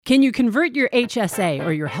Can you convert your HSA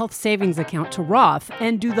or your health savings account to Roth,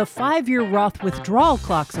 and do the 5-year Roth withdrawal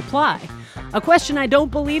clocks apply? A question I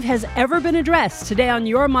don't believe has ever been addressed today on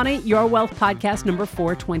Your Money, Your Wealth podcast number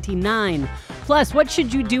 429. Plus, what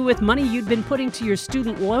should you do with money you'd been putting to your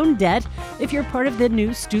student loan debt if you're part of the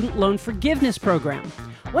new student loan forgiveness program?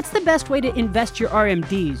 What's the best way to invest your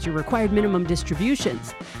RMDs, your required minimum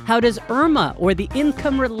distributions? How does IRMA, or the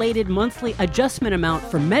income-related monthly adjustment amount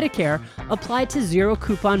for Medicare, apply to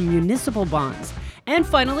zero-coupon municipal bonds? And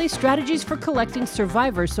finally, strategies for collecting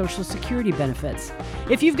survivor Social Security benefits.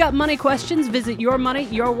 If you've got money questions, visit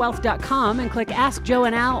yourmoneyyourwealth.com and click Ask Joe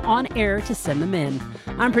and Al on air to send them in.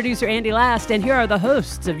 I'm producer Andy Last, and here are the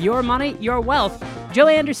hosts of Your Money, Your Wealth, Joe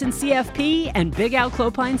Anderson, CFP, and Big Al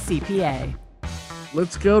Clopine, CPA.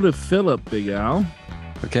 Let's go to Philip, Big Al.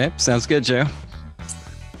 Okay, sounds good, Joe.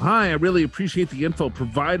 Hi, I really appreciate the info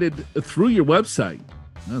provided through your website.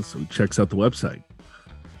 Oh, so he checks out the website.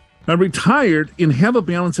 I'm retired and have a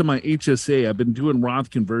balance in my HSA. I've been doing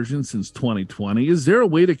Roth conversions since 2020. Is there a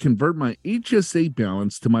way to convert my HSA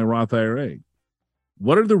balance to my Roth IRA?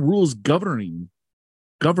 What are the rules govern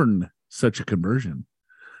such a conversion?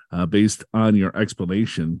 Based on your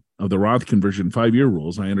explanation of the Roth conversion 5-year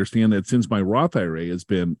rules, I understand that since my Roth IRA has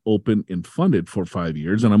been open and funded for 5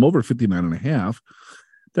 years, and I'm over 59 and a half,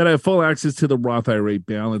 that I have full access to the Roth IRA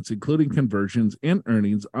balance, including conversions and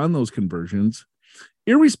earnings on those conversions,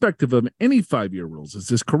 irrespective of any 5-year rules. Is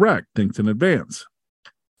this correct? Thanks in advance.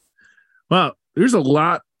 Well, there's a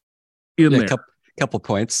lot in there. A couple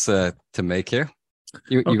points to make here.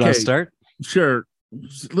 You want to start? Sure.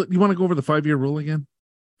 You want to go over the 5-year rule again?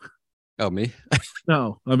 Oh, me?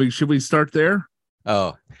 No. I mean, should we start there?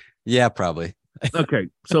 Oh, yeah, probably. Okay.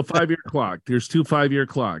 So 5-year clock. There's 2 5-year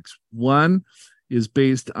clocks. One is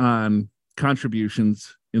based on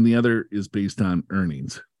contributions and the other is based on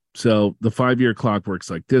earnings. So the 5-year clock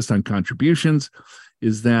works like this on contributions,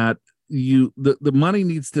 is that the money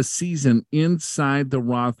needs to season inside the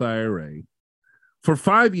Roth IRA for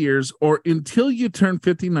 5 years or until you turn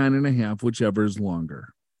 59 and a half, whichever is longer.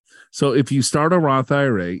 So if you start a Roth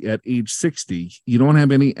IRA at age 60, you don't have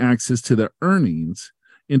any access to the earnings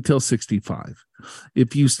until 65.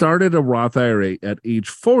 If you started a Roth IRA at age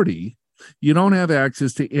 40, you don't have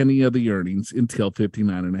access to any of the earnings until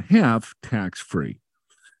 59 and a half, tax-free.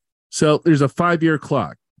 So there's a 5-year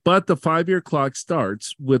clock, but the 5-year clock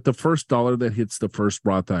starts with the first dollar that hits the first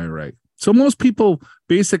Roth IRA. So most people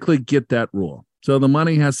basically get that rule. So the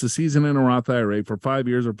money has to season in a Roth IRA for 5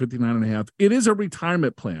 years or 59 and a half. It is a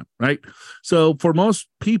retirement plan, right? So for most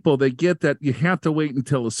people, they get that you have to wait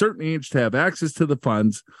until a certain age to have access to the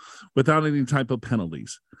funds without any type of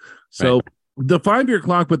penalties. So right. The 5-year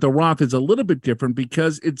clock with the Roth is a little bit different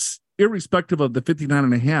because it's irrespective of the 59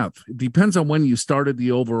 and a half. It depends on when you started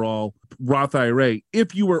the overall Roth IRA.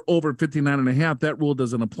 If you were over 59 and a half, that rule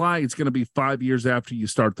doesn't apply. It's going to be 5 years after you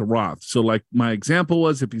start the Roth. So like my example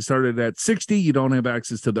was, if you started at 60, you don't have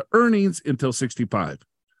access to the earnings until 65.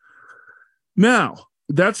 Now,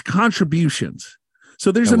 that's contributions.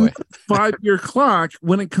 So there's a 5-year clock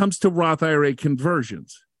when it comes to Roth IRA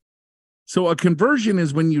conversions. So a conversion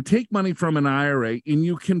is when you take money from an IRA and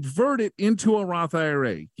you convert it into a Roth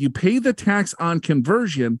IRA. You pay the tax on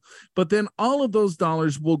conversion, but then all of those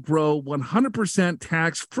dollars will grow 100%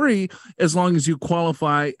 tax-free as long as you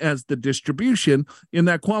qualify as the distribution. And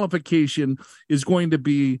that qualification is going to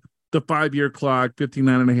be the 5-year clock,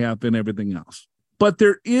 59 and a half, and everything else. But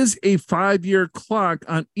there is a 5-year clock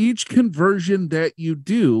on each conversion that you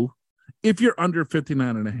do if you're under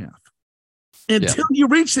 59 and a half. Until you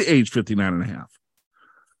reach the age 59 and a half.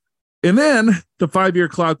 And then the 5-year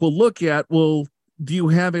clock will look at, well, do you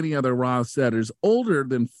have any other Roths that is older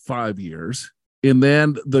than 5 years? And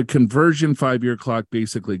then the conversion 5-year clock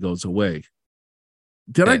basically goes away.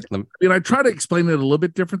 I try to explain it a little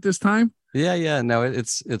bit different this time? Yeah. No,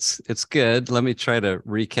 it's good. Let me try to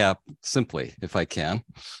recap simply if I can.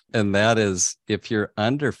 And that is, if you're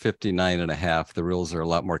under 59 and a half, the rules are a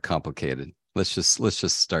lot more complicated. Let's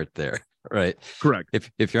just start there. Right. Correct.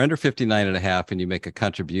 If you're under 59 and a half and you make a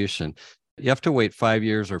contribution, you have to wait 5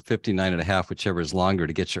 years or 59 and a half, whichever is longer,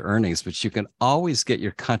 to get your earnings, but you can always get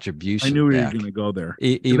your contribution. I knew you were back, going to go there.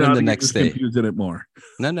 Even the next day. Confusing it more.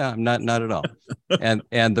 No, I'm not at all. and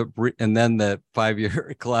then the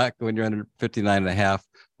 5-year clock when you're under 59 and a half,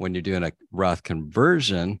 when you're doing a Roth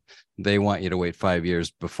conversion, they want you to wait 5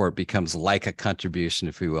 years before it becomes like a contribution,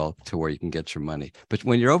 if you will, to where you can get your money. But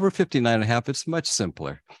when you're over 59 and a half, it's much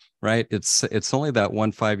simpler. Right. It's only that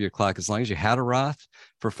 1 5-year clock. As long as you had a Roth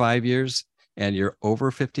for 5 years and you're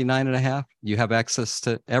over 59 and a half, you have access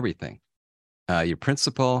to everything. Your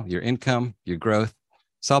principal, your income, your growth.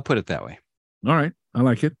 So I'll put it that way. All right. I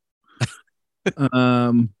like it.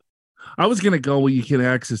 I was going to go, well, you get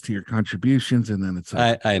access to your contributions, and then it's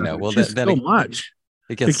like, I know. Well, just so much.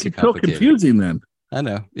 It gets too so complicated. confusing then. I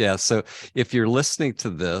know. Yeah. So if you're listening to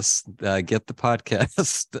this, get the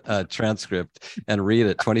podcast transcript and read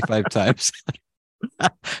it 25 times.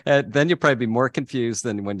 And then you'll probably be more confused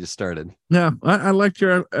than when you started. Yeah. I liked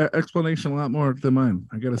your explanation a lot more than mine.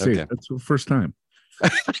 I got to say, that's the first time.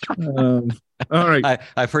 All right.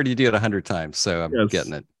 I've heard you do it 100 times, so I'm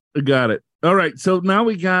getting it. Got it. All right. So now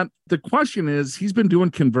we got, the question is, he's been doing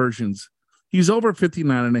conversions. He's over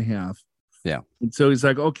 59 and a half. Yeah. And so he's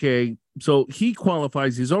like, okay, so he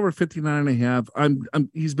qualifies. He's over 59 and a half.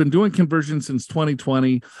 He's been doing conversions since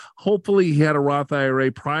 2020. Hopefully he had a Roth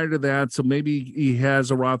IRA prior to that. So maybe he has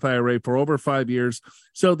a Roth IRA for over 5 years.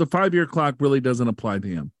 So the 5-year clock really doesn't apply to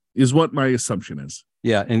him, is what my assumption is.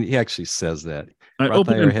 Yeah. And he actually says that. I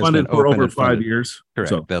opened and funded for over 5 years. Correct.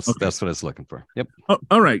 So, that's what I was looking for. Yep.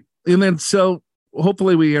 All right. And then, so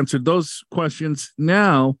hopefully we answered those questions.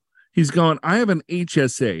 Now he's going, I have an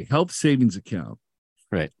HSA, health savings account.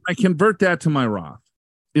 Right. I convert that to my Roth.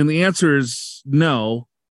 And the answer is no,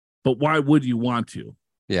 but why would you want to?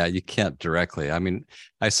 Yeah, you can't directly. I mean,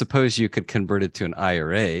 I suppose you could convert it to an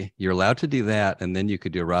IRA. You're allowed to do that, and then you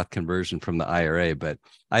could do a Roth conversion from the IRA. But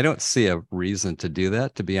I don't see a reason to do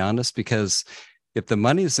that, to be honest, because if the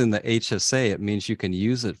money's in the HSA, it means you can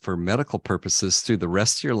use it for medical purposes through the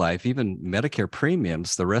rest of your life, even Medicare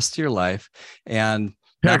premiums, the rest of your life, and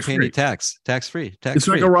not pay any tax-free. It's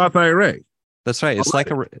like a Roth IRA. That's right.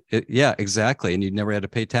 It's yeah, exactly. And you never had to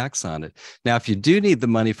pay tax on it. Now, if you do need the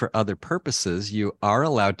money for other purposes, you are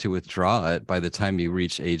allowed to withdraw it by the time you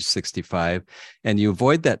reach age 65, and you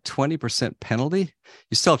avoid that 20% penalty.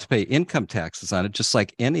 You still have to pay income taxes on it, just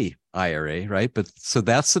like any IRA, right? But so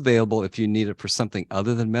that's available if you need it for something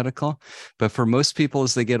other than medical. But for most people,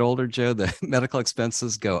 as they get older, Joe, the medical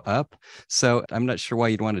expenses go up. So I'm not sure why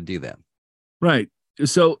you'd want to do that. Right.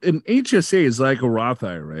 So an HSA is like a Roth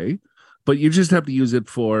IRA, but you just have to use it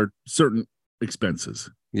for certain expenses.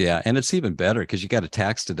 Yeah. And it's even better because you got a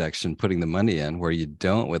tax deduction putting the money in where you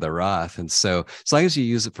don't with a Roth. And so as long as you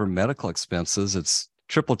use it for medical expenses, it's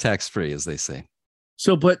triple tax free, as they say.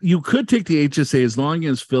 So, but you could take the HSA as long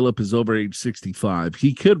as Philip is over age 65.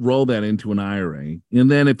 He could roll that into an IRA. And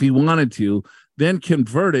then if he wanted to, then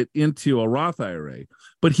convert it into a Roth IRA.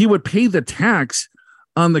 But he would pay the tax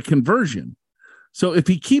on the conversion. So if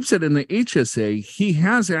he keeps it in the HSA, he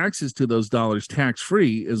has access to those dollars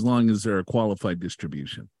tax-free as long as they're a qualified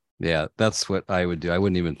distribution. Yeah, that's what I would do. I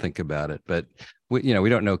wouldn't even think about it. But we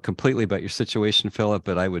don't know completely about your situation, Philip,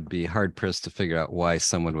 but I would be hard-pressed to figure out why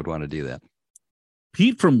someone would want to do that.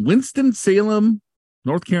 Pete from Winston-Salem,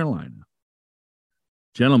 North Carolina.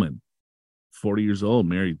 Gentleman, 40 years old,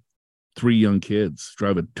 married, 3 young kids,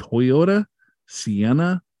 drive a Toyota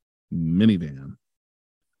Sienna minivan.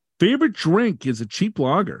 Favorite drink is a cheap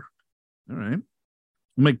lager. All right.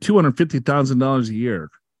 I make $250,000 a year.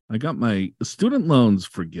 I got my student loans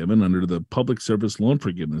forgiven under the Public Service Loan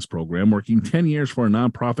Forgiveness Program, working 10 years for a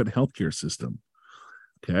nonprofit healthcare system.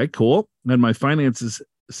 Okay, cool. And my finances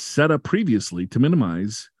set up previously to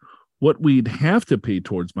minimize what we'd have to pay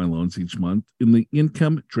towards my loans each month in the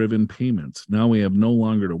income-driven payments. Now we have no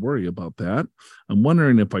longer to worry about that. I'm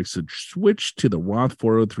wondering if I should switch to the Roth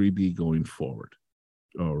 403B going forward.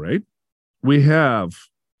 All right. We have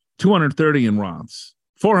 230 in Roths,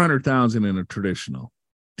 400,000 in a traditional,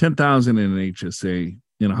 10,000 in an HSA,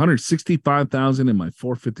 and 165,000 in my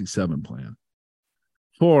 457 plan.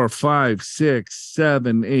 4, 5, 6,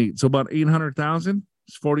 7, 8. So about 800,000.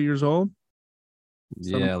 He's 40 years old.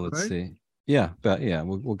 Yeah, let's see. Yeah, but yeah,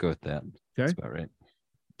 we'll go with that. Okay. That's about right.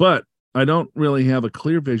 But I don't really have a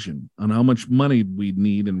clear vision on how much money we'd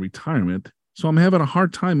need in retirement. So I'm having a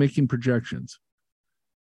hard time making projections.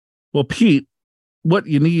 Well, Pete, what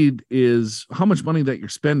you need is how much money that you're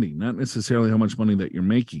spending, not necessarily how much money that you're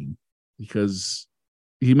making, because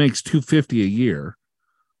he makes $250 a year.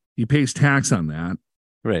 He pays tax on that.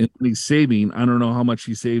 Right. And he's saving, I don't know how much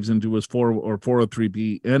he saves into his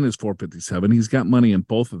 403B and his 457. He's got money in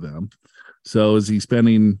both of them. So is he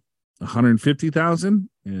spending $150,000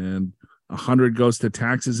 and $100 goes to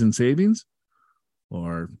taxes and savings?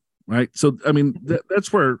 Or right. So, I mean,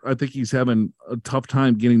 that's where I think he's having a tough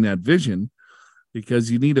time getting that vision,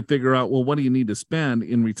 because you need to figure out, well, what do you need to spend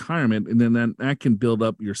in retirement? And then that can build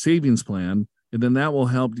up your savings plan. And then that will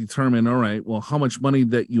help determine, all right, well, how much money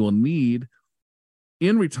that you will need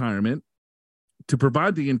in retirement to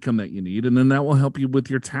provide the income that you need. And then that will help you with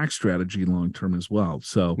your tax strategy long-term as well.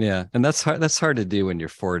 So, yeah. And that's hard to do when you're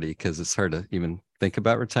 40, because it's hard to even think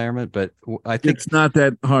about retirement. But I think it's not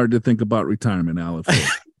that hard to think about retirement, Aleph.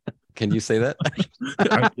 Can you say that?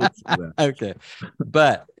 I did say that. Okay.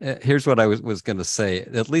 But here's what I was going to say.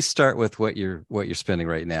 At least start with what you're spending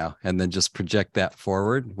right now, and then just project that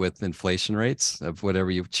forward with inflation rates of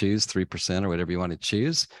whatever you choose, 3% or whatever you want to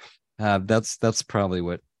choose. That's probably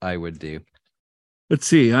what I would do. Let's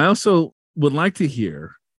see. I also would like to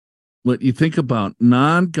hear what you think about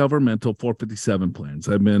non-governmental 457 plans.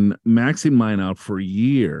 I've been maxing mine out for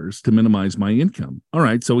years to minimize my income. All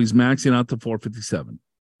right, so he's maxing out the 457.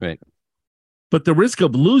 Right. But the risk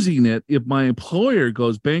of losing it if my employer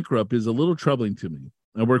goes bankrupt is a little troubling to me.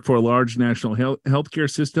 I work for a large national healthcare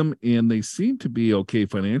system, and they seem to be okay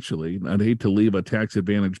financially. I'd hate to leave a tax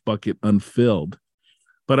advantage bucket unfilled,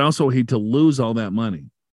 but I also hate to lose all that money.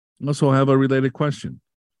 I also have a related question.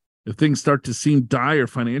 If things start to seem dire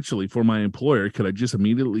financially for my employer, could I just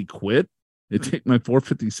immediately quit and take my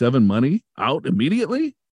 457 money out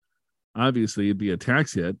immediately? Obviously, it'd be a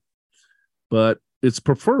tax hit, but it's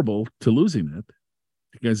preferable to losing it.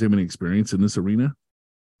 You guys have any experience in this arena?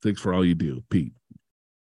 Thanks for all you do, Pete.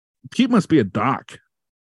 Pete must be a doc.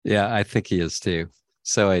 Yeah, I think he is too.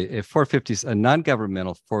 So a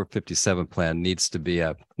non-governmental 457 plan needs to be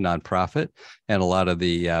a nonprofit, and a lot of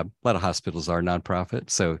hospitals are nonprofit.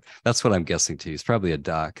 So that's what I'm guessing too. He's probably a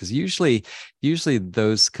doc, because usually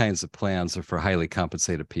those kinds of plans are for highly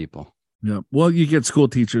compensated people. Yeah. Well, you get school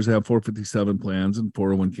teachers have 457 plans and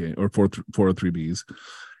 401k or 403bs.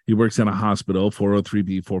 He works in a hospital,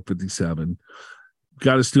 403b, 457.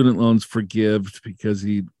 Got his student loans forgived because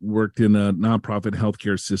he worked in a nonprofit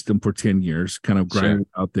healthcare system for 10 years, kind of grinding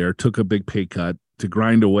out there, took a big pay cut to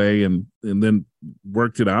grind away, and then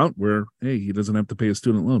worked it out where, hey, he doesn't have to pay his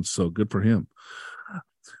student loans. So good for him.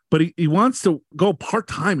 But he wants to go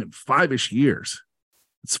part-time in 5-ish years.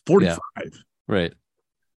 It's 45. Yeah. Right.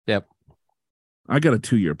 Yep. I got a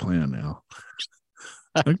 2-year plan now.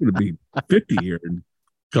 I'm going to be 50 here.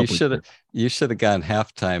 You should have gone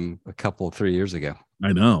halftime 3 years ago.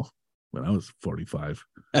 I know, when I was 45.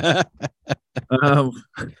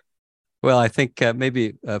 Well, I think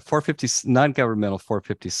maybe 450 non-governmental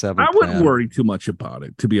 457. I wouldn't worry too much about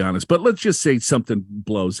it, to be honest. But let's just say something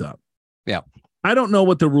blows up. Yeah. I don't know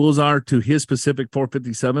what the rules are to his specific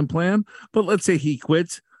 457 plan, but let's say he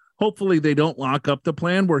quits. Hopefully they don't lock up the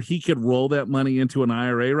plan where he could roll that money into an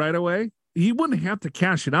IRA right away. He wouldn't have to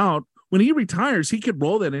cash it out. When he retires, he could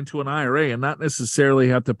roll that into an IRA and not necessarily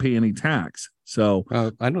have to pay any tax. So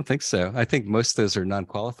I don't think so. I think most of those are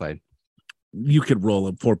non-qualified. You could roll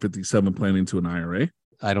a 457 plan into an IRA.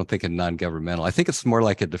 I don't think a non-governmental. I think it's more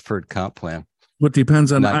like a deferred comp plan. What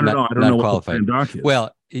depends on, I don't know what the doc is.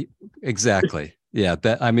 Well, exactly. Yeah.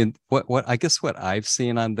 What I guess what I've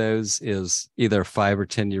seen on those is either a 5 or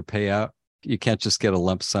 10 year payout. You can't just get a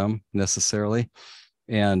lump sum necessarily.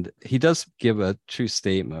 And he does give a true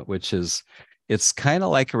statement, which is it's kind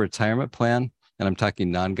of like a retirement plan. And I'm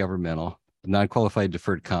talking non-governmental, non-qualified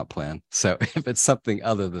deferred comp plan. So if it's something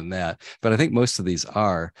other than that, but I think most of these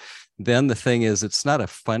are, then the thing is, it's not a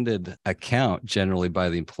funded account generally by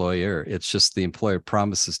the employer. It's just the employer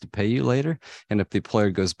promises to pay you later. And if the employer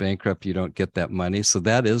goes bankrupt, you don't get that money. So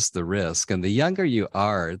that is the risk. And the younger you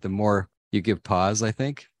are, the more you give pause, I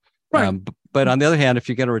think. Right. But on the other hand, if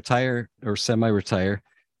you're going to retire or semi-retire,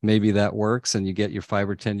 maybe that works and you get your 5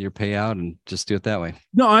 or 10 year payout and just do it that way.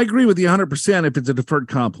 No, I agree with you 100% if it's a deferred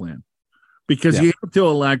comp plan, because you have to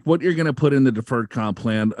elect what you're going to put in the deferred comp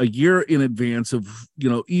plan a year in advance of,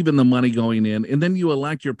 even the money going in. And then you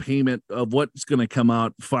elect your payment of what's going to come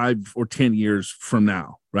out 5 or 10 years from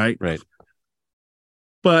now. Right. Right.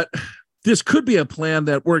 But this could be a plan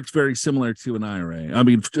that works very similar to an IRA. I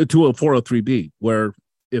mean, to a 403B, where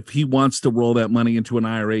if he wants to roll that money into an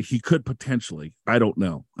IRA, he could potentially. I don't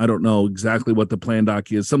know. I don't know exactly what the plan doc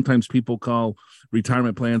is. Sometimes people call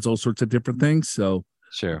retirement plans all sorts of different things. So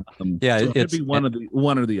sure, so it could be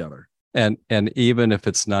one or the other. And even if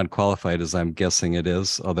it's non-qualified, as I'm guessing it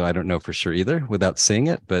is, although I don't know for sure either without seeing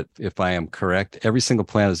it, but if I am correct, every single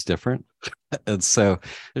plan is different. And so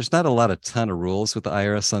there's not a ton of rules with the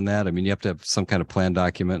IRS on that. I mean, you have to have some kind of plan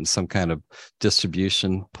document and some kind of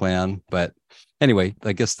distribution plan, but anyway,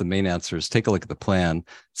 I guess the main answer is take a look at the plan,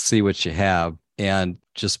 see what you have, and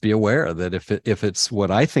just be aware that if it's what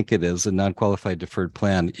I think it is, a non-qualified deferred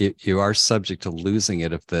plan, you are subject to losing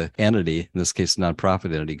it if the entity, in this case, nonprofit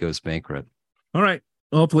entity, goes bankrupt. All right.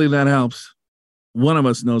 Hopefully that helps. One of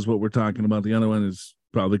us knows what we're talking about. The other one is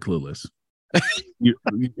probably clueless.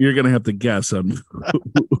 You're going to have to guess on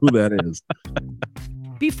who that is.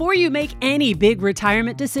 Before you make any big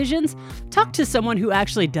retirement decisions, talk to someone who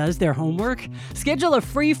actually does their homework. Schedule a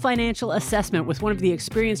free financial assessment with one of the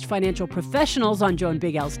experienced financial professionals on Joe and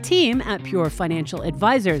Big Al's team at Pure Financial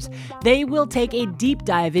Advisors. They will take a deep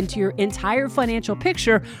dive into your entire financial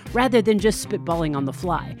picture rather than just spitballing on the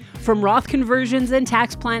fly. From Roth conversions and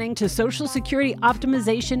tax planning to Social Security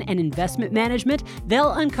optimization and investment management,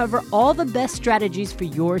 they'll uncover all the best strategies for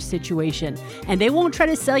your situation. And they won't try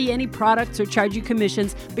to sell you any products or charge you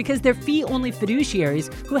commissions because they're fee-only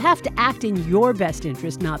fiduciaries who have to act in your best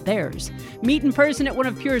interest, not theirs. Meet in person at one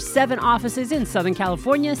of Pure's 7 offices in Southern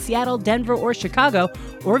California, Seattle, Denver, or Chicago,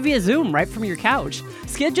 or via Zoom right from your couch.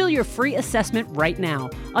 Schedule your free assessment right now.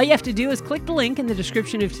 All you have to do is click the link in the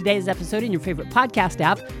description of today's episode in your favorite podcast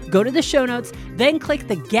app, go to the show notes, then click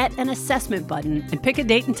the Get an Assessment button and pick a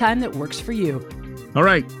date and time that works for you. All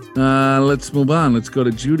right, let's move on. Let's go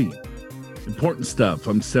to Judy. Important stuff.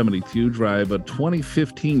 I'm 72, drive a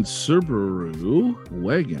 2015 Subaru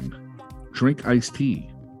wagon, drink iced tea,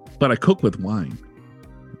 but I cook with wine.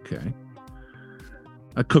 Okay.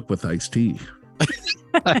 I cook with iced tea.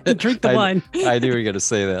 Drink the wine. I knew you were going to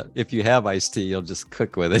say that. If you have iced tea, you'll just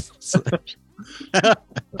cook with it.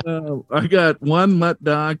 I got 1 mutt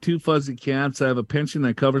dog, 2 fuzzy cats. I have a pension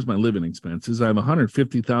that covers my living expenses. I have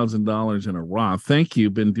 $150,000 in a Roth. Thank you.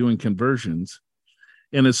 Been doing conversions.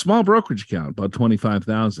 In a small brokerage account, about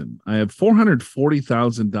 $25,000. I have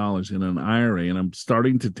 $440,000 in an IRA, and I'm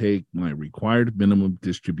starting to take my required minimum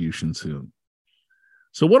distribution soon.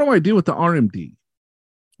 So what do I do with the RMD?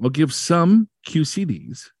 I'll give some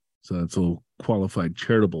QCDs, so that's a qualified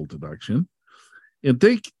charitable deduction, and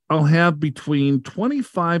think I'll have between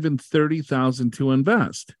 $25,000 and $30,000 to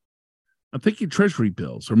invest. I'm thinking treasury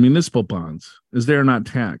bills or municipal bonds, as they are not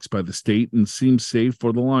taxed by the state and seem safe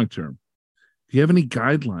for the long term. Do you have any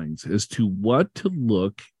guidelines as to what to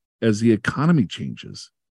look as the economy changes?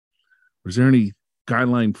 Or is there any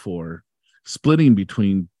guideline for splitting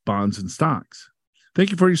between bonds and stocks? Thank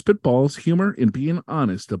you for your spitballs, humor, and being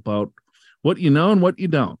honest about what you know and what you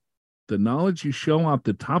don't. The knowledge you show off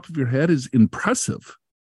the top of your head is impressive.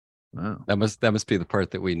 Wow. That must be the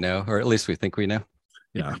part that we know, or at least we think we know.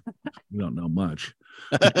 Yeah, we don't know much.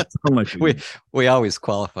 We always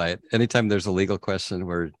qualify it. Anytime there's a legal question,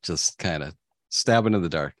 we're just kind of stabbing in the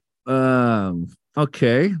dark.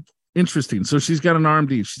 Okay. Interesting. So she's got an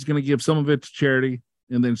RMD. She's going to give some of it to charity.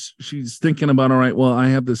 And then she's thinking about, all right, well, I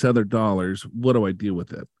have this other dollars. What do I do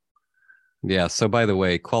with it? Yeah. So by the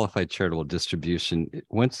way, qualified charitable distribution,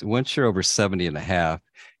 once you're over 70 and a half,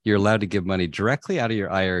 you're allowed to give money directly out of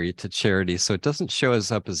your IRA to charity. So it doesn't show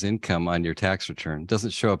up as income on your tax return. It doesn't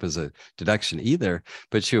show up as a deduction either,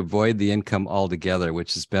 but you avoid the income altogether,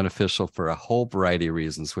 which is beneficial for a whole variety of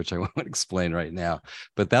reasons, which I won't explain right now.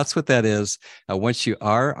 But that's what that is. Once you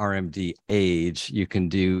are RMD age, you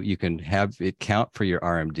can have it count for your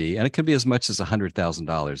RMD, and it can be as much as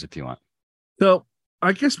 $100,000 if you want. So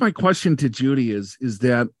I guess my question to Judy is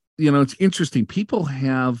that, it's interesting. People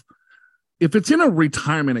have, if it's in a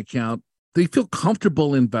retirement account, they feel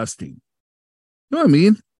comfortable investing. You know what I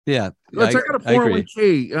mean? Yeah. I got a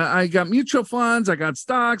 401k. I got mutual funds. I got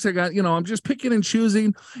stocks. I got, I'm just picking and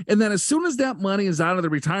choosing. And then as soon as that money is out of the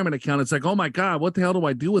retirement account, it's like, oh my God, what the hell do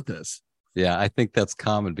I do with this? Yeah, I think that's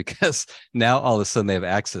common because now all of a sudden they have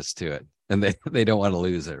access to it and they don't want to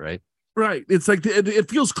lose it, right? Right. It's like it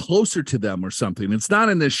feels closer to them or something. It's not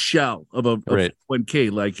in this shell of a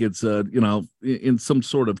 401k, like it's in some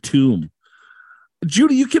sort of tomb.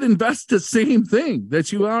 Judy, you can invest the same thing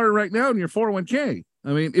that you are right now in your 401k.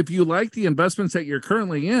 I mean, if you like the investments that you're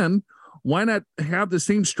currently in, why not have the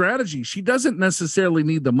same strategy? She doesn't necessarily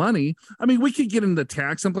need the money. I mean, we could get into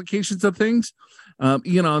tax implications of things,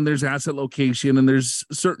 and there's asset location and there's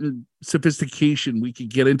certain sophistication we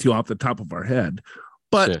could get into off the top of our head.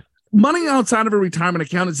 But sure. Money outside of a retirement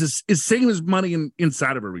account is same as money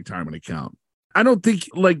inside of a retirement account. I don't think,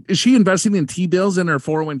 is she investing in T-bills in her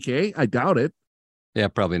 401k? I doubt it. Yeah,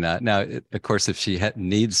 probably not. Now, of course, if she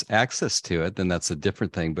needs access to it, then that's a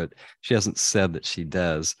different thing. But she hasn't said that she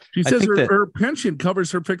does. She says her pension covers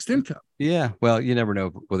her fixed income. Yeah. Well, you never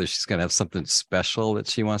know whether she's going to have something special that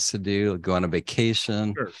she wants to do, go on a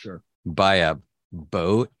vacation, sure. Buy a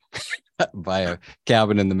boat, buy a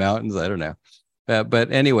cabin in the mountains. I don't know.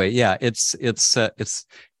 But anyway, yeah, it's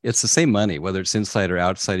the same money, whether it's inside or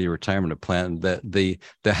outside of your retirement plan. The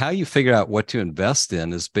how you figure out what to invest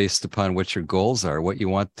in is based upon what your goals are, what you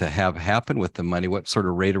want to have happen with the money, what sort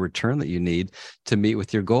of rate of return that you need to meet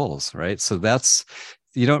with your goals, right? So that's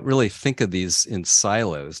you don't really think of these in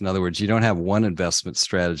silos. In other words, you don't have one investment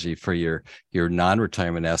strategy for your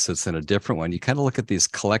non-retirement assets and a different one. You kind of look at these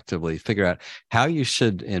collectively, figure out how you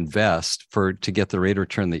should invest to get the rate of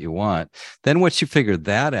return that you want. Then once you figure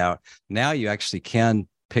that out, now you actually can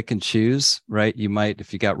pick and choose, right? You might,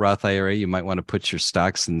 if you got Roth IRA, you might want to put your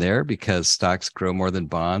stocks in there because stocks grow more than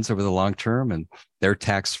bonds over the long term, and they're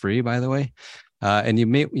tax-free, by the way. And you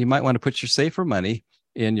might want to put your safer money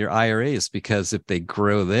in your IRAs because if they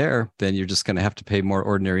grow there, then you're just going to have to pay more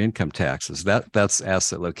ordinary income taxes. That's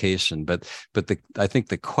asset location. But I think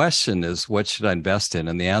the question is, what should I invest in?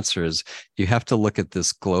 And the answer is, you have to look at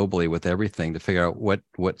this globally with everything to figure out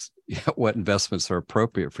what investments are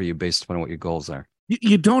appropriate for you based upon what your goals are.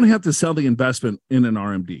 You don't have to sell the investment in an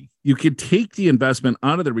RMD. You could take the investment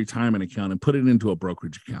out of the retirement account and put it into a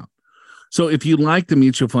brokerage account. So if you like the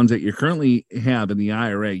mutual funds that you currently have in the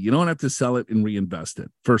IRA, you don't have to sell it and reinvest it,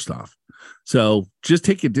 first off. So just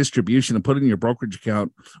take a distribution and put it in your brokerage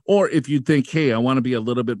account. Or if you think, hey, I want to be a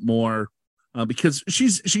little bit more, because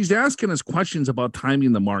she's asking us questions about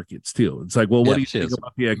timing the markets too. It's like, well, what do you think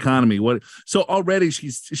about the economy? So already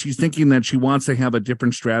she's thinking that she wants to have a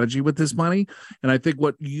different strategy with this money. And I think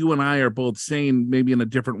what you and I are both saying, maybe in a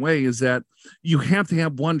different way, is that you have to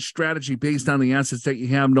have one strategy based on the assets that you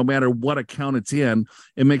have, no matter what account it's in,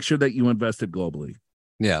 and make sure that you invest it globally.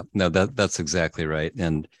 Yeah, no, that's exactly right.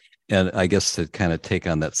 And I guess to kind of take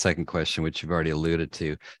on that second question, which you've already alluded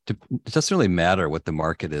to, it doesn't really matter what the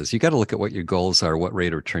market is. You got to look at what your goals are, what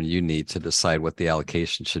rate of return you need to decide what the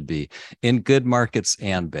allocation should be in good markets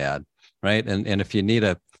and bad, right? And if you need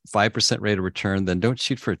a 5% rate of return, then don't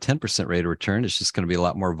shoot for a 10% rate of return. It's just going to be a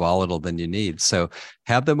lot more volatile than you need. So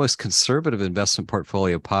have the most conservative investment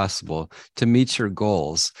portfolio possible to meet your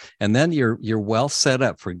goals. And then you're well set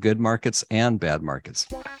up for good markets and bad markets.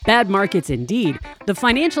 Bad markets indeed. The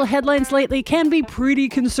financial headlines lately can be pretty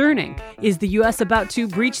concerning. Is the U.S. about to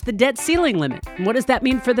breach the debt ceiling limit? What does that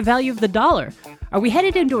mean for the value of the dollar? Are we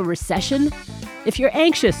headed into a recession? If you're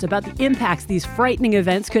anxious about the impacts these frightening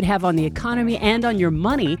events could have on the economy and on your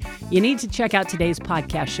money, you need to check out today's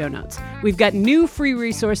podcast show notes. We've got new free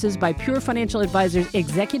resources by Pure Financial Advisors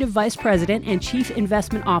Executive Vice President and Chief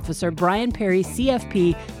Investment Officer Brian Perry,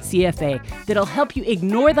 CFP, CFA, that'll help you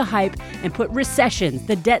ignore the hype and put recessions,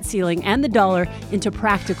 the debt ceiling, and the dollar into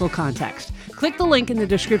practical context. Click the link in the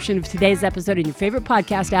description of today's episode in your favorite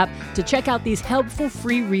podcast app to check out these helpful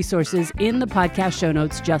free resources in the podcast show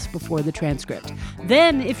notes just before the transcript.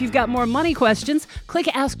 Then, if you've got more money questions, click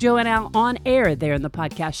Ask Joe and Al on air there in the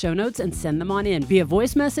podcast show notes and send them on in via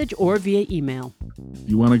voice message or via email.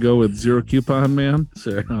 You want to go with zero coupon, man?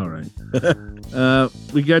 Sure. All right.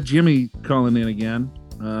 We got Jimmy calling in again.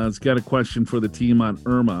 He's got a question for the team on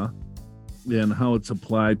IRMA and how it's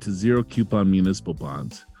applied to zero coupon municipal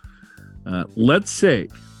bonds. Let's say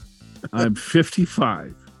I'm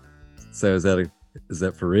 55. So is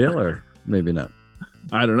that for real or maybe not?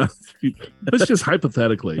 I don't know. Let's just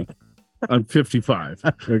hypothetically, I'm 55.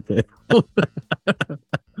 Okay.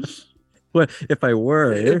 Well, if I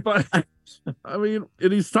were, I mean,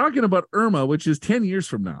 and he's talking about IRMA, which is 10 years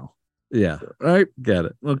from now. Yeah. Right. Got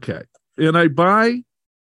it. Okay. And I buy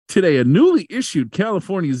today a newly issued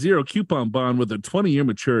California zero coupon bond with a 20-year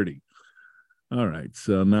maturity. All right,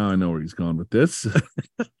 so now I know where he's going with this.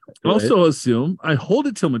 Also assume I hold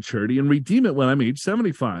it till maturity and redeem it when I'm age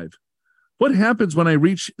 75. What happens when I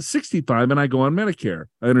reach 65 and I go on Medicare?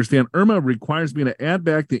 I understand IRMA requires me to add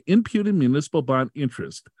back the imputed municipal bond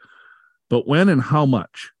interest. But when and how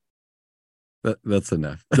much? That's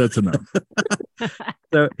enough. That's enough.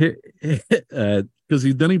 So because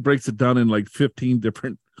then he breaks it down in like 15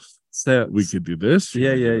 different. So we could do this.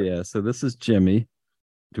 Yeah. So this is Jimmy.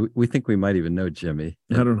 We think we might even know Jimmy.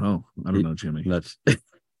 I don't know. I don't know Jimmy.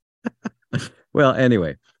 Well,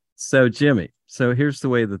 anyway, so Jimmy. So here's the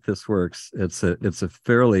way that this works. It's a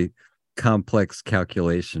fairly complex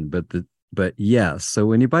calculation, but yes. So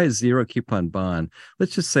when you buy a zero coupon bond,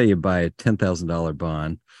 let's just say you buy a $10,000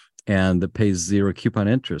 bond and that pays zero coupon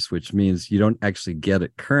interest, which means you don't actually get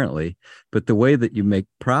it currently. But the way that you make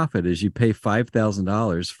profit is you pay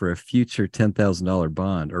 $5,000 for a future $10,000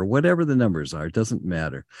 bond or whatever the numbers are. It doesn't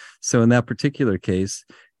matter. So in that particular case,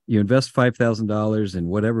 you invest $5,000 in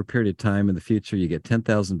whatever period of time in the future, you get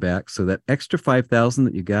 $10,000 back. So that extra $5,000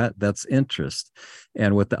 that you got, that's interest.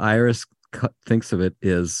 And what the IRS thinks of it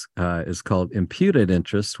is called imputed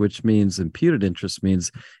interest, which means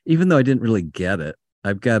even though I didn't really get it,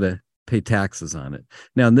 I've got to pay taxes on it.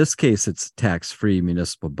 Now, in this case, it's tax-free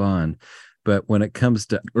municipal bond. But when it comes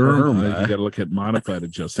to IRMA, you got to look at modified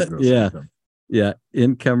adjusted gross yeah. income. Yeah,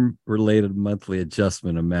 income related monthly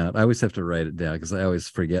adjustment amount. I always have to write it down because I always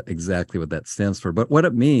forget exactly what that stands for. But what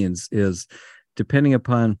it means is, depending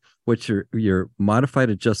upon what your modified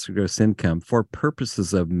adjusted gross income for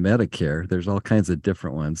purposes of Medicare, there's all kinds of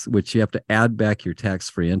different ones, which you have to add back your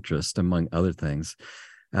tax-free interest, among other things.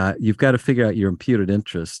 You've got to figure out your imputed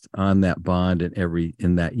interest on that bond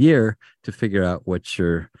in that year to figure out what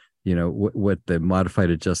what the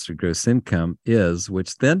modified adjusted gross income is,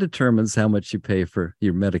 which then determines how much you pay for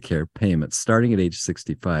your Medicare payments starting at age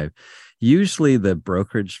 65. Usually the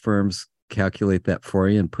brokerage firms calculate that for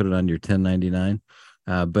you and put it on your 1099.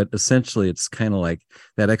 But essentially it's kind of like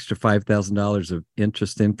that extra $5,000 of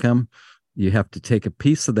interest income. You have to take a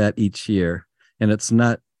piece of that each year, and it's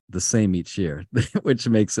not the same each year, which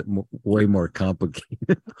makes it way more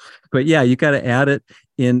complicated. But yeah, you got to add it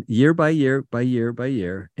in year by year by year by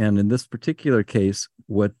year. And in this particular case,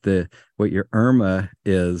 what your IRMA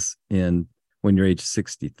is when you're age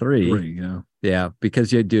 63. Yeah,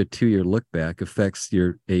 because you do a 2-year look back, affects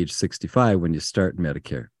your age 65 when you start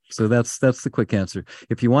Medicare. So that's the quick answer.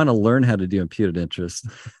 If you want to learn how to do imputed interest,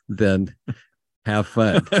 then have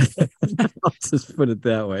fun. I'll just put it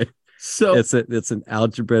that way. So it's an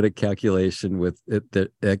algebraic calculation with the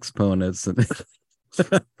exponents. And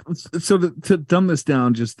so to dumb this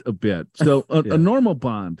down just a bit. So a normal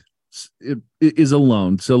bond is a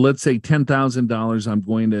loan. So let's say $10,000 I'm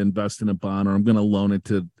going to invest in a bond, or I'm going to loan it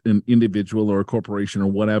to an individual or a corporation or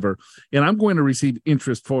whatever, and I'm going to receive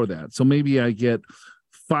interest for that. So maybe I get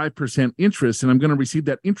 5% interest, and I'm going to receive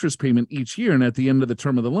that interest payment each year. And at the end of the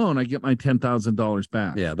term of the loan, I get my $10,000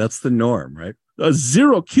 back. Yeah, that's the norm, right? A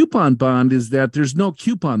zero coupon bond is that there's no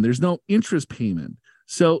coupon, there's no interest payment.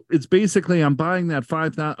 So it's basically I'm buying that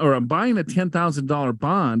I'm buying a $10,000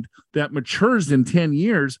 bond that matures in 10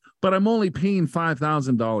 years, but I'm only paying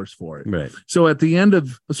 $5,000 for it. Right. So at the end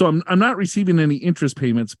of, I'm not receiving any interest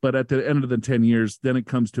payments, but at the end of the 10 years, then it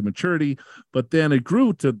comes to maturity, but then it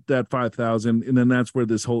grew to that 5,000. And then that's where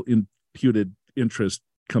this whole imputed interest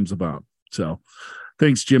comes about. So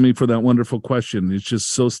thanks, Jimmy, for that wonderful question. It's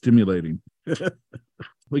just so stimulating.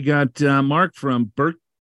 We got Mark from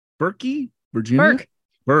Berkey, Virginia.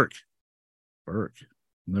 Burke.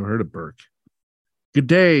 Never heard of Burke. Good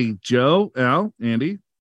day, Joe, Al, Andy.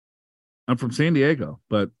 I'm from San Diego,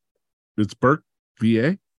 but it's Burke,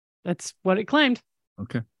 VA. That's what it claimed.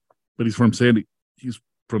 Okay, but he's from San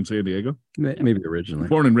Diego. Maybe originally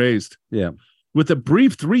born and raised. Yeah, with a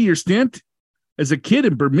brief 3-year stint as a kid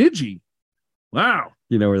in Bemidji. Wow,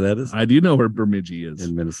 you know where that is? I do know where Bemidji is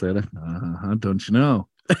in Minnesota. Don't you know?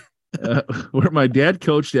 Where my dad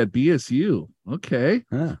coached at BSU. Okay.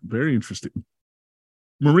 Very interesting.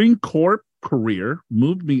 Marine Corps career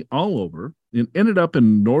moved me all over and ended up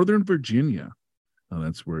in Northern Virginia. Oh,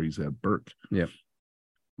 that's where he's at, Burke. Yeah.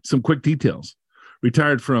 Some quick details.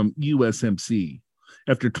 Retired from USMC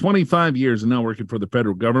after 25 years and now working for the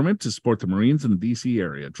federal government to support the Marines in the D.C.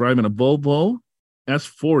 area. Driving a Volvo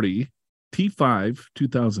S40 T5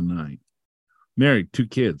 2009. Married, 2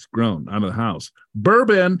 kids, grown, out of the house.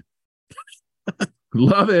 Bourbon.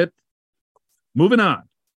 Love it. Moving on.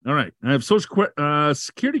 All right. I have social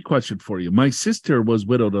security question for you. My sister was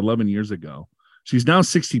widowed 11 years ago. She's now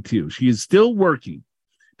 62. She is still working.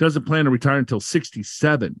 Doesn't plan to retire until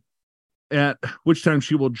 67, at which time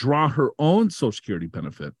she will draw her own social security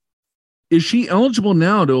benefit. Is she eligible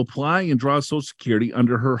now to apply and draw social security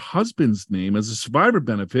under her husband's name as a survivor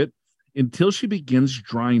benefit until she begins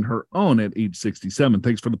drawing her own at age 67?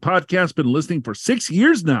 Thanks for the podcast. Been listening for 6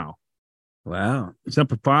 years now. Wow.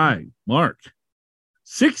 Semper Fi, Mark.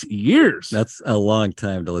 6 years. That's a long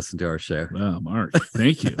time to listen to our show. Wow, Mark.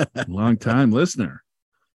 Thank you. Long time listener.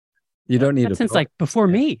 You don't need that since like before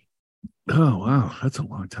me. Oh, wow. That's a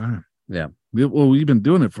long time. Yeah. We've been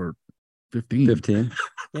doing it for 15. 15.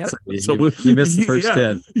 Yep. So you missed the first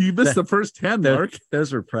 10. You missed the first 10, Mark.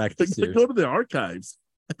 Those were practice years. Go to the archives.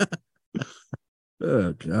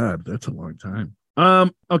 Oh, God. That's a long time.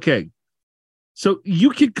 Okay. So you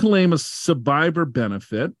could claim a survivor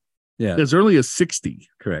benefit as early as 60.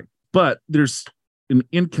 Correct. But there's an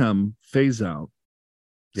income phase out.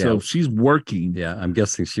 Yeah. So if she's working. Yeah, I'm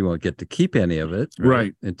guessing she won't get to keep any of it.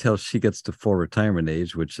 Right. Until she gets to full retirement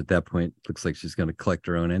age, which at that point looks like she's going to collect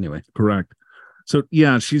her own anyway. Correct. So,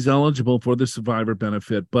 yeah, she's eligible for the survivor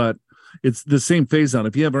benefit, but it's the same phase out.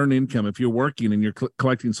 If you have earned income, if you're working and you're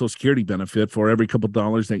collecting Social Security benefit, for every couple of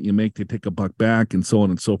dollars that you make, they take a buck back and so on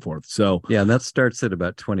and so forth. So, yeah, and that starts at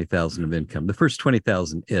about 20,000 of income. The first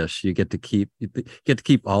 20,000 ish, you get to keep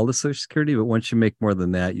all the Social Security, but once you make more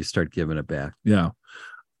than that, you start giving it back. Yeah.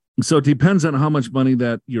 So it depends on how much money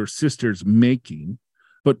that your sister's making,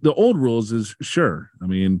 but the old rules is sure. I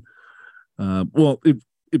mean, Well,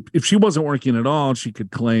 if she wasn't working at all, she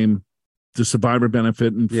could claim the survivor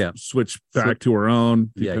benefit and switch back to her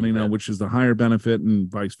own, depending on which is the higher benefit and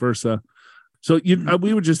vice versa. So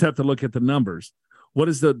we would just have to look at the numbers. What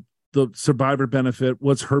is the survivor benefit?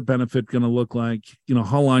 What's her benefit going to look like?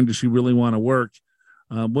 How long does she really want to work?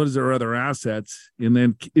 What is her other assets? And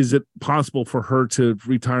then is it possible for her to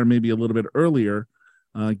retire maybe a little bit earlier,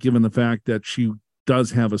 given the fact that she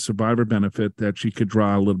does have a survivor benefit that she could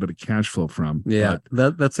draw a little bit of cash flow from? Yeah,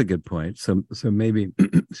 that's a good point. So maybe,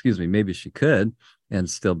 excuse me, maybe she could and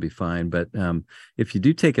still be fine. But if you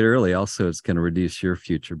do take it early, also it's going to reduce your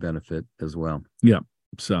future benefit as well. Yeah.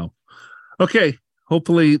 So, okay.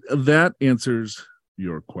 Hopefully that answers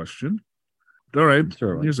your question. All right.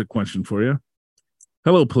 Sure. Here's a question for you.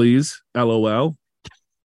 Hello, please. LOL.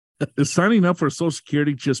 Is signing up for Social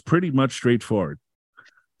Security just pretty much straightforward?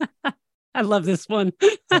 I love this one.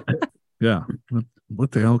 Yeah.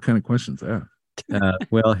 What the hell kind of question is that?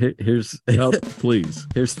 Well, here's help, please.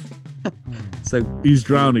 So he's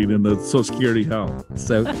drowning in the Social Security hell.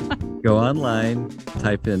 So go online,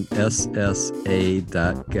 type in ssa.gov.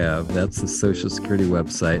 That's the Social Security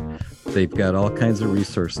website. They've got all kinds of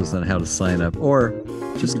resources on how to sign up, or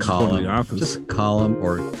just call them. Just call them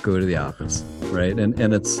or go to the office, right?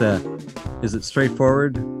 And it's is it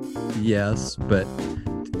straightforward? Yes, but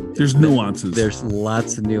there's nuances. There's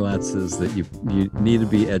lots of nuances that you need to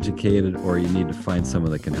be educated, or you need to find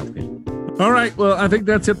someone that can help you. All right. Well, I think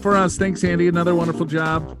that's it for us. Thanks, Andy. Another wonderful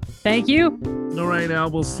job. Thank you. All right, Al.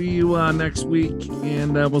 We'll see you next week,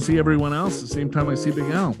 and we'll see everyone else the same time I see Big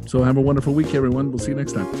Al. So have a wonderful week, everyone. We'll see you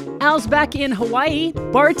next time. Al's back in Hawaii,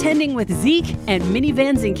 bartending with Zeke, and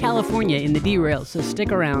minivans in California in the derail, so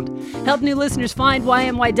stick around. Help new listeners find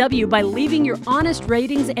YMYW by leaving your honest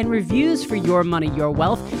ratings and reviews for Your Money, Your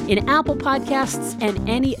Wealth in Apple Podcasts and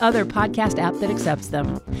any other podcast app that accepts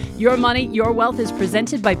them. Your Money, Your Wealth is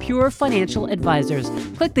presented by Pure Financial Advisors.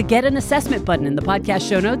 Click the Get an Assessment button in the podcast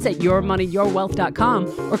show notes at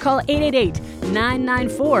yourmoneyyourwealth.com or call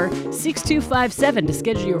 888-994-6257 to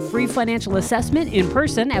schedule your free financial assessment in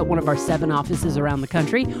person at one of our 7 offices around the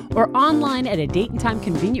country or online at a date and time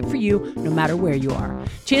convenient for you, no matter where you are.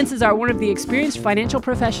 Chances are one of the experienced financial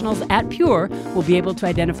professionals at Pure will be able to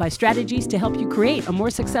identify strategies to help you create a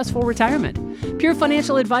more successful retirement. Pure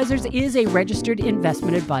Financial Advisors is a registered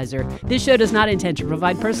investment advisor. This show does not intend to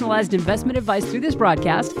provide personalized investment advice through this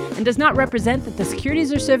broadcast and does not represent that the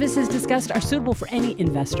securities or services discussed are suitable for any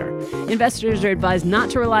investor. Investors are advised not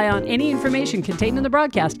to rely on any information contained in the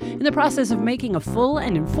broadcast in the process of making a full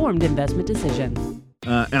and informed investment decision.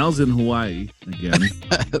 Al's in Hawaii again.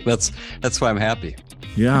 That's why I'm happy.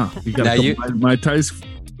 Yeah, you got my ties.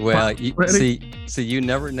 Well, see, you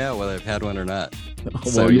never know whether I've had one or not.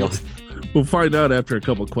 So we'll find out after a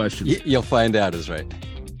couple of questions. You'll find out is right.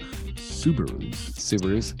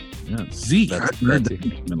 Subarus. Yeah, Zeke. I've heard that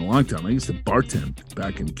name in a long time. I used to bartend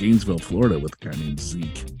back in Gainesville, Florida, with a guy named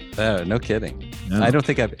Zeke. Oh, no kidding. Yeah. I don't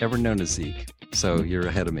think I've ever known a Zeke, so you're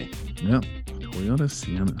ahead of me. Yeah, Toyota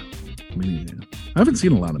Sienna minivan. I haven't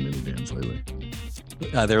seen a lot of minivans lately.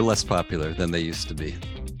 They're less popular than they used to be.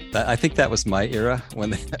 I think that was my era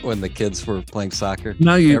when the kids were playing soccer.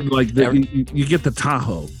 Now you get the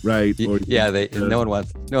Tahoe, right? No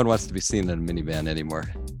one wants to be seen in a minivan anymore.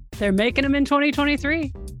 They're making them in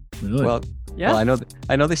 2023. Really? Well, I know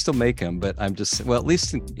they still make them, but I'm just at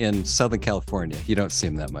least in Southern California, you don't see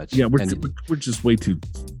them that much. Yeah, we're just way too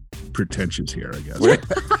pretentious here, I guess.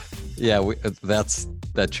 That's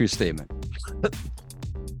that true statement.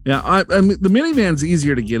 Yeah, I mean, the minivan's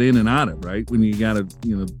easier to get in and out of, right? When you got to,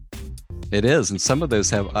 It is, and some of those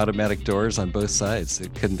have automatic doors on both sides.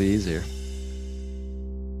 It couldn't be easier.